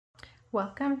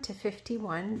Welcome to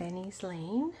 51 Bennie's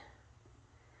Lane.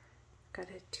 Got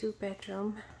a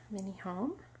 2-bedroom mini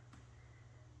home.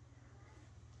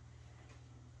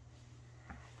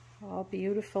 All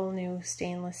beautiful new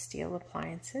stainless steel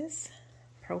appliances.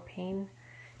 Propane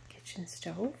kitchen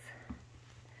stove.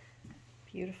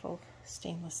 Beautiful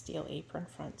stainless steel apron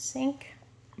front sink.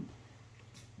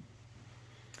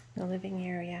 The living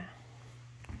area,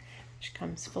 which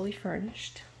comes fully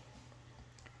furnished.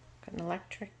 Got an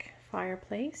electric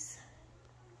fireplace.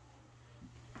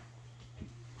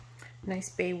 Nice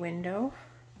bay window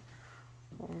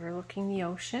overlooking the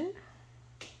ocean.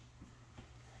 You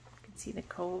can see the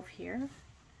cove here.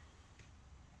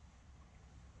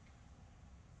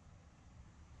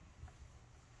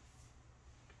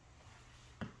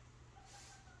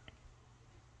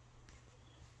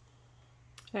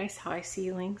 Nice high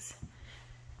ceilings.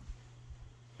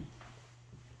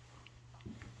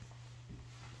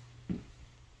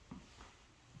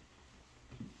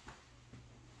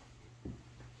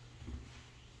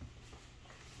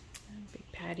 Big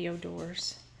patio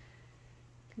doors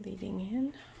leading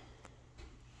in.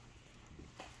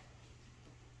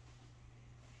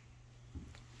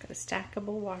 Got a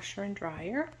stackable washer and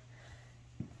dryer.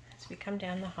 As we come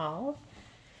down the hall,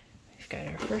 we've got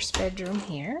our first bedroom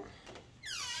here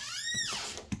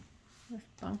with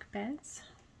bunk beds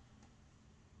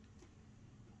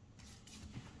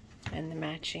and the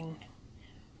matching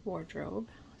wardrobe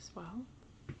as well.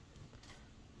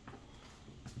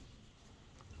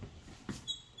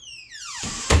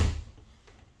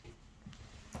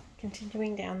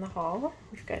 Continuing down the hall,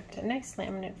 we've got a nice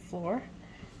laminate floor.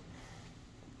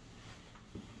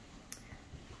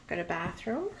 Got a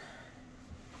bathroom,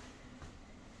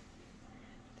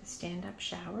 the stand-up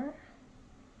shower.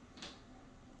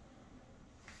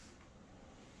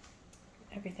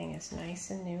 Everything is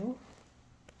nice and new.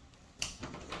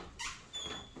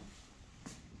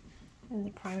 In the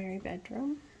primary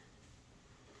bedroom,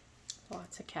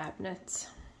 lots of cabinets.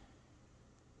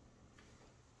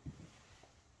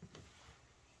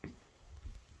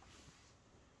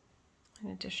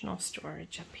 And additional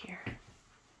storage up here.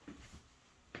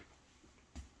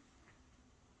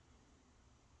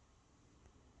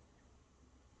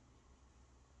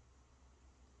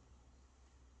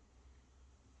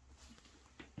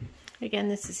 Again,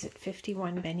 this is at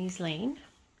 51 Bennie's Lane.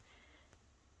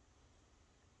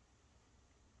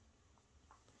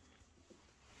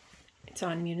 It's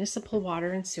on municipal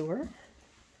water and sewer.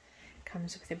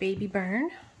 Comes with a baby barn.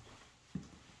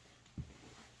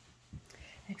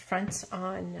 It fronts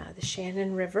on the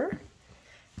Shannon River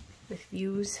with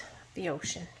views of the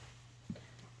ocean.